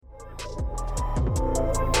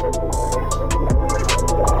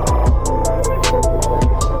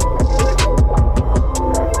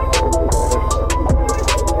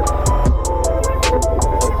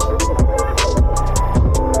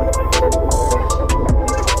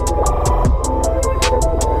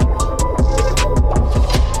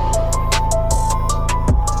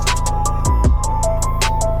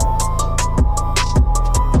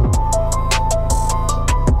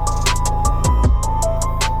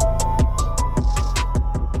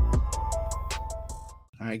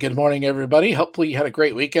Good morning, everybody. Hopefully, you had a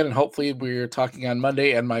great weekend, and hopefully, we're talking on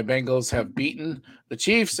Monday. And my Bengals have beaten the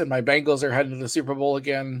Chiefs, and my Bengals are heading to the Super Bowl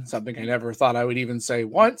again. Something I never thought I would even say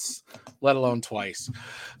once, let alone twice.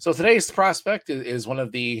 So today's prospect is one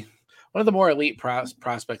of the more elite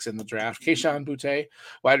prospects in the draft. Kayshon Boutte,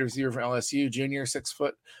 wide receiver for LSU, junior, 6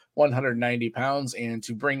 foot, 190 pounds, and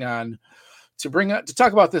to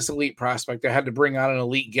talk about this elite prospect, I had to bring on an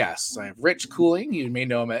elite guest. I have Rich Cooling. You may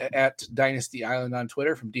know him at Dynasty Island on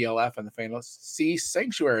Twitter from DLF and the Fantasy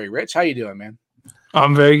Sanctuary. Rich, how you doing, man?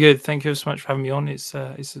 I'm very good. Thank you so much for having me on. It's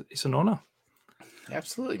an honor.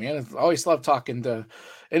 Absolutely, man. I always love talking to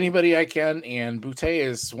anybody I can, and Boutte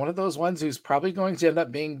is one of those ones who's probably going to end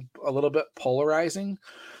up being a little bit polarizing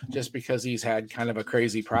just because he's had kind of a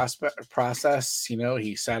crazy process. You know,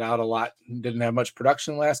 he sat out a lot, didn't have much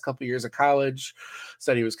production the last couple of years of college,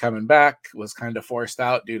 said he was coming back, was kind of forced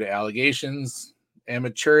out due to allegations,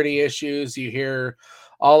 immaturity issues. You hear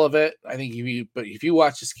all of it. I think if you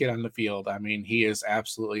watch this kid on the field, I mean, he is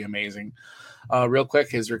absolutely amazing. Real quick,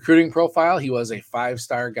 his recruiting profile, he was a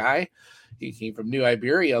 5-star guy. He came from New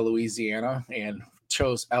Iberia, Louisiana, and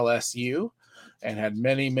chose LSU and had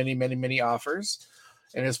many offers.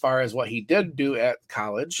 And as far as what he did do at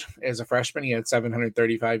college, as a freshman, he had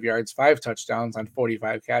 735 yards, 5 touchdowns on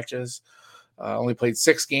 45 catches. Only played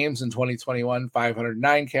 6 games in 2021,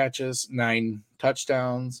 509 catches, 9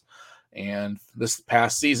 touchdowns. And this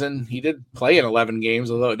past season, he did play in 11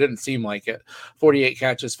 games, although it didn't seem like it. 48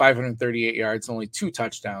 catches, 538 yards, only 2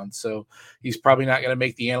 touchdowns. So he's probably not going to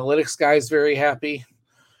make the analytics guys very happy.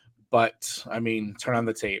 But, I mean, turn on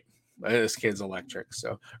the tape. This kid's electric.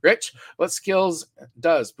 So, Rich, what skills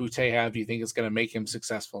does Boutte have you think is going to make him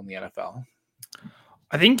successful in the NFL?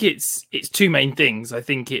 I think it's 2 main things. I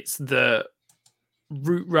think it's the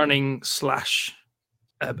route running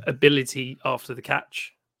 / ability after the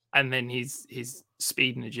catch, and then his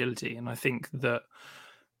speed and agility. And I think that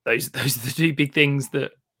those are the 2 big things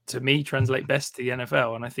that, to me, translate best to the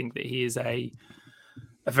NFL. And I think that he is a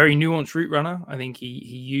very nuanced route runner. I think he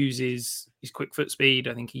uses his quick foot speed.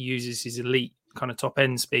 I think he uses his elite kind of top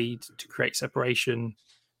end speed to create separation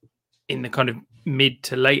in the kind of mid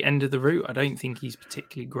to late end of the route. I don't think he's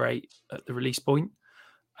particularly great at the release point.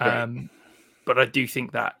 Right. But I do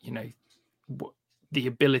think that, you know, the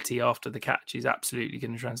ability after the catch is absolutely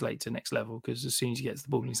going to translate to next level, because as soon as he gets the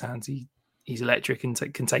ball in his hands, he's electric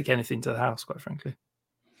and can take anything to the house, quite frankly.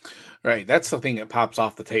 Right. That's the thing that pops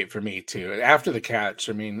off the tape for me, too. After the catch,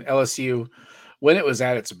 I mean, LSU, when it was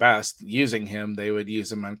at its best, using him, they would use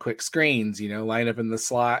him on quick screens, you know, line up in the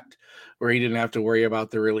slot where he didn't have to worry about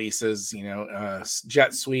the releases, you know,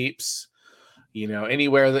 jet sweeps, you know,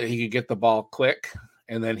 anywhere that he could get the ball quick.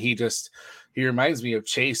 And then he reminds me of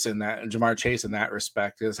Ja'Marr Chase in that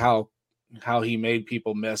respect, is how he made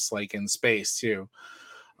people miss, like in space too.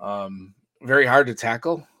 Very hard to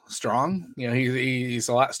tackle, strong. You know, he's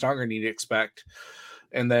a lot stronger than you'd expect.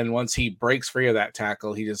 And then once he breaks free of that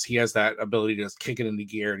tackle, he has that ability to just kick it into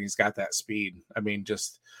gear, and he's got that speed. I mean,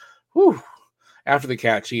 just after the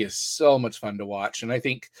catch, he is so much fun to watch. And I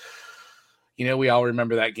think, you know, we all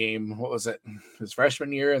remember that game. What was it? His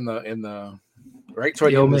freshman year in the right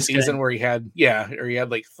toward the end of the season where he had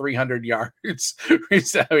like 300 yards. I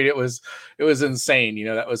mean, it was insane. You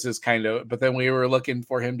know, that was his kind of, but then we were looking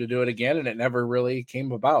for hime to do it again, and it never really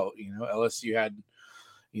came about. You know, LSU had,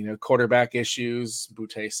 you know, quarterback issues.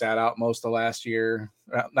 Boutte sat out most of last year,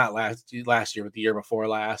 not last year, but the year before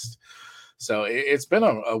last. So it's been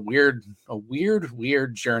a weird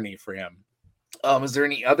journey for him. Is there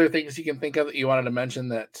any other things you can think of that you wanted to mention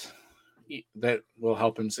that will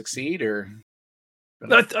help him succeed? Or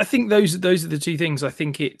I think those are the 2 things. I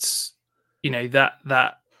think it's, you know,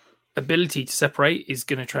 that ability to separate is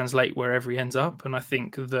going to translate wherever he ends up. And I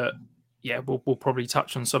think that, yeah, we'll probably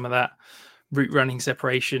touch on some of that route running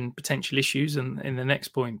separation potential issues in the next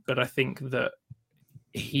point. But I think that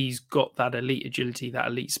he's got that elite agility, that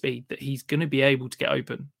elite speed, that he's going to be able to get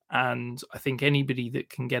open. And I think anybody that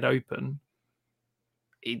can get open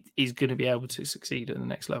is going to be able to succeed at the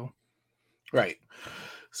next level. Right.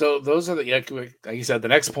 So those are like you said, the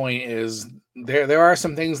next point is there are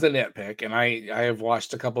some things to nitpick. And I have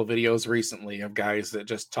watched a couple of videos recently of guys that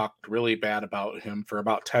just talked really bad about him for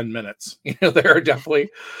about 10 minutes. You know, there are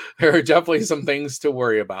definitely some things to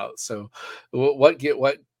worry about. So what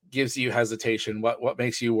gives you hesitation? What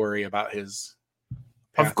makes you worry about his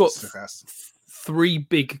path? I've got 3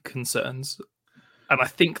 big concerns, and I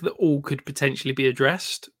think that all could potentially be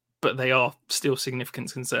addressed, but they are still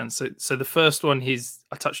significant concerns. So the first one,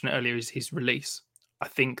 I touched on it earlier, is his release. I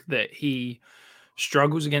think that he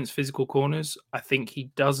struggles against physical corners. I think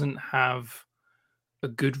he doesn't have a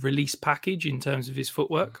good release package in terms of his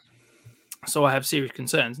footwork. So I have serious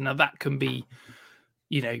concerns. Now that can be,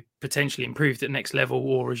 potentially improved at next level,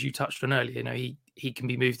 or as you touched on earlier, he can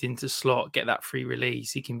be moved into slot, get that free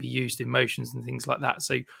release. He can be used in motions and things like that.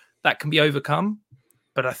 So that can be overcome.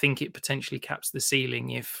 But I think it potentially caps the ceiling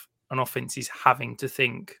if an offense is having to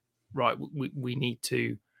think, right, we need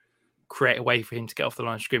to create a way for him to get off the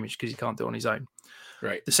line of scrimmage because he can't do it on his own.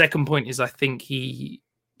 Right. The second point is I think he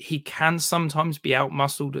can sometimes be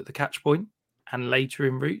out-muscled at the catch point and later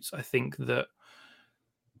in routes. I think that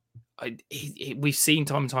we've seen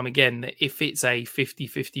time and time again that if it's a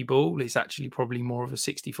 50-50 ball, it's actually probably more of a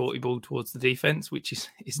 60-40 ball towards the defense, which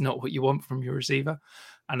is not what you want from your receiver.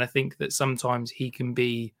 And I think that sometimes he can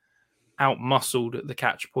be out-muscled at the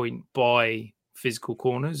catch point by physical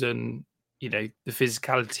corners, and the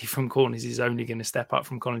physicality from corners is only going to step up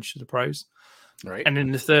from college to the pros. Right. And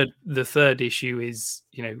then the third issue is,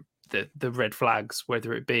 the red flags,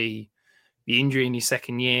 whether it be the injury in his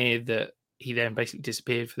second year that he then basically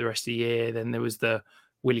disappeared for the rest of the year. Then there was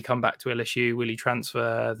will he come back to LSU? Will he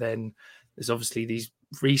transfer? Then there's obviously these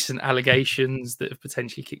recent allegations that have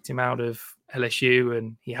potentially kicked him out of LSU,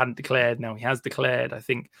 and he hadn't declared. Now he has declared. I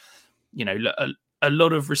think, a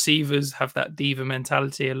lot of receivers have that diva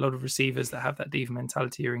mentality. A lot of receivers that have that diva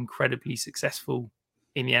mentality are incredibly successful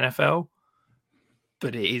in the NFL.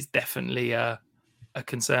 But it is definitely a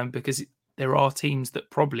concern because there are teams that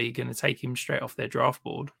probably are going to take him straight off their draft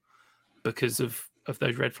board because of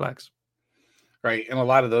those red flags. Right. And a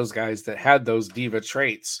lot of those guys that had those diva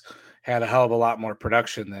traits had a hell of a lot more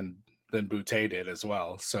production than Boutte did as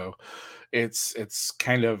well. So it's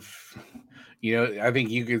kind of, I think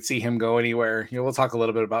you could see him go anywhere. We'll talk a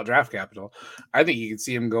little bit about draft capital. I think you could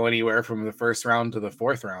see him go anywhere from the first round to the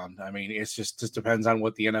fourth round. I mean, it's just depends on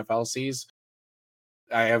what the NFL sees.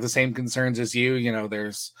 I have the same concerns as you.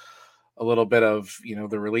 There's a little bit of,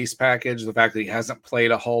 the release package, the fact that he hasn't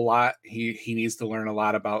played a whole lot. He needs to learn a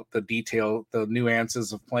lot about the detail, the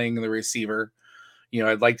nuances of playing the receiver.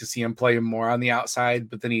 I'd like to see him play more on the outside,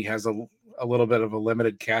 but then he has a little bit of a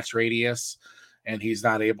limited catch radius, and he's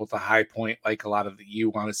not able to high point like a lot of you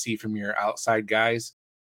want to see from your outside guys.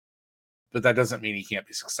 But that doesn't mean he can't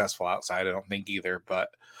be successful outside, I don't think either. But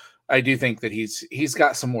I do think that he's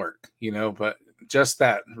got some work, but just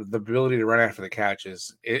that the ability to run after the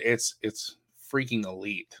catches, it's freaking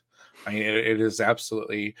elite. I mean, it is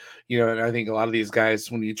absolutely, and I think a lot of these guys,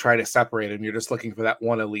 when you try to separate them, you're just looking for that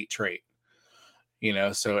one elite trait,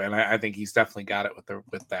 so, and I think he's definitely got it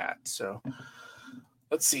with that. So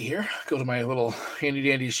let's see here, go to my little handy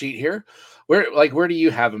dandy sheet here. Where do you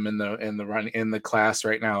have him in the class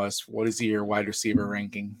right now? What is your wide receiver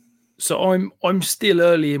ranking? So I'm still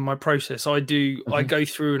early in my process. I go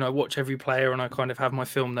through and I watch every player and I kind of have my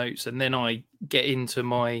film notes, and then I get into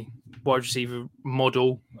my wide receiver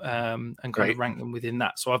model and kind of rank them within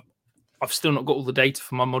that. So I've still not got all the data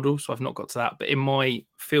for my model, so I've not got to that. But in my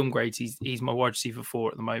film grades, he's my wide receiver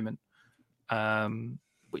 4 at the moment,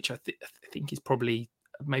 which I think is probably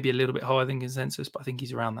maybe a little bit higher than consensus, but I think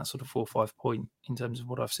he's around that sort of 4 or 5 point in terms of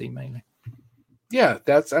what I've seen mainly. Yeah,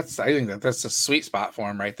 that's I think that's a sweet spot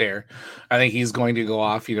for him right there. I think he's going to go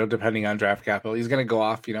off, depending on draft capital. He's going to go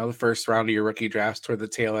off, the first round of your rookie drafts toward the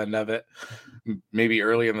tail end of it, maybe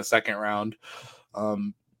early in the second round.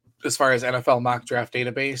 As far as NFL mock draft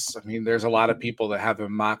database, I mean, there's a lot of people that have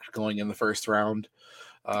him mocked going in the first round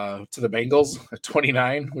to the Bengals at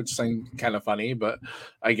 29, which seems kind of funny, but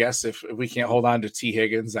I guess if we can't hold on to T.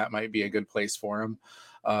 Higgins, that might be a good place for him.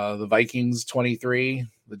 The Vikings 23,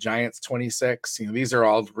 the Giants 26. These are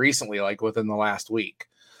all recently, like within the last week.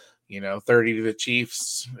 30 to the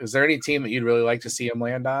Chiefs. Is there any team that you'd really like to see him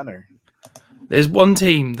land on? Or there's one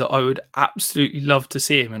team that I would absolutely love to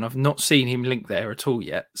see him, and I've not seen him linked there at all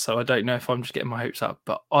yet. So I don't know if I'm just getting my hopes up,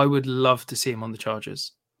 but I would love to see him on the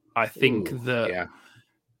Chargers. I think that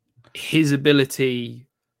his ability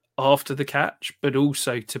after the catch, but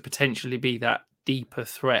also to potentially be that deeper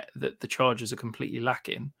threat that the Chargers are completely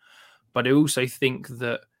lacking. But I also think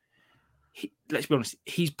that, let's be honest,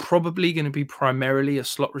 he's probably going to be primarily a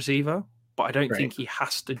slot receiver, but I don't think he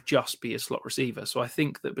has to just be a slot receiver. So I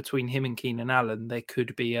think that between him and Keenan Allen, there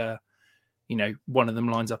could be one of them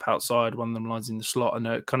lines up outside, one of them lines in the slot, and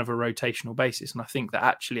a kind of a rotational basis. And I think that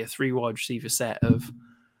actually a 3 wide receiver set of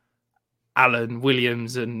Allen,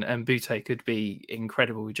 Williams, and Boutte could be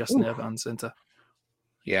incredible with Justin Herbert on center.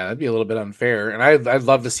 Yeah, that'd be a little bit unfair. And I'd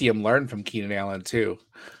love to see him learn from Keenan Allen too.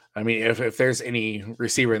 I mean, if there's any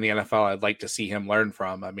receiver in the NFL I'd like to see him learn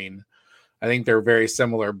from, I mean, I think they're very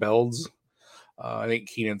similar builds. I think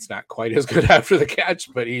Keenan's not quite as good after the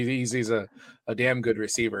catch, but he's a damn good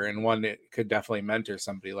receiver and one that could definitely mentor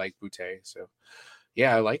somebody like Boutte. So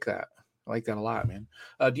Yeah, I like that. I like that a lot, man.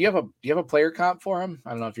 Do you have a player comp for him?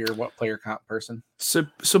 I don't know if you're what player comp person. So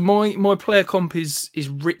my player comp is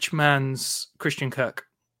Rich Man's Christian Kirk.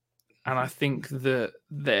 And I think that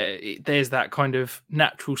there's that kind of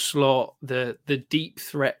natural slot, the deep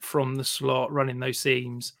threat from the slot, running those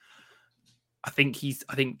seams. I think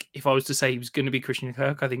if I was to say he was going to be Christian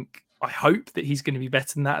Kirk, I hope that he's going to be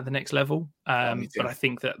better than that at the next level. But I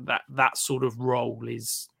think that sort of role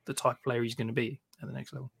is the type of player he's going to be at the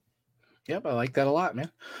next level. Yep, I like that a lot,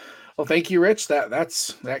 man. Well, thank you, Rich.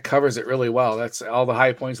 That covers it really well. That's all the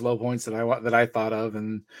high points, low points that I thought of,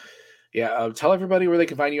 and yeah, tell everybody where they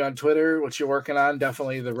can find you on Twitter, what you're working on.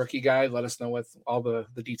 Definitely the rookie guide. Let us know with all the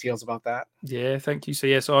details about that. Yeah, thank you.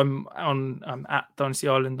 So I'm at Dynasty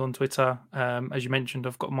Island on Twitter. As you mentioned,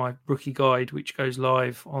 I've got my rookie guide, which goes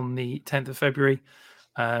live on the 10th of February.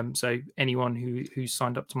 So anyone who's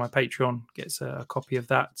signed up to my Patreon gets a copy of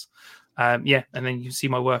that. And then you can see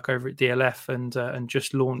my work over at DLF and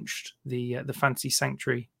just launched the Fantasy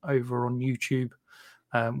Sanctuary over on YouTube.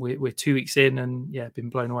 We're 2 weeks in and been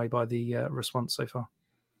blown away by the response so far.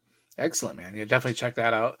 Excellent, man. Yeah, definitely check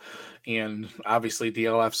that out. And obviously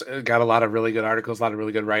DLF's got a lot of really good articles, a lot of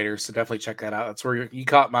really good writers. So definitely check that out. That's where you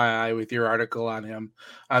caught my eye with your article on him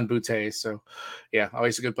on Boutte. So yeah,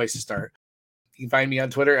 always a good place to start. You can find me on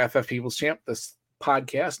Twitter, FF People's Champ. This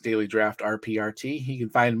podcast, Daily Draft RPRT. You can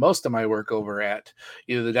find most of my work over at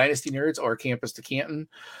either the Dynasty Nerds or Campus to Canton.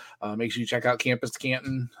 Make sure you check out Campus to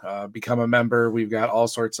Canton. Become a member. We've got all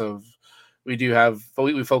sorts of.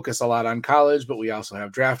 We focus a lot on college, but we also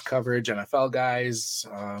have draft coverage, NFL guys,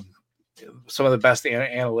 some of the best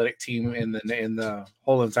analytic team in the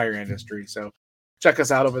whole entire industry. So check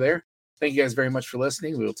us out over there. Thank you guys very much for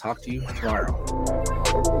listening. We will talk to you tomorrow.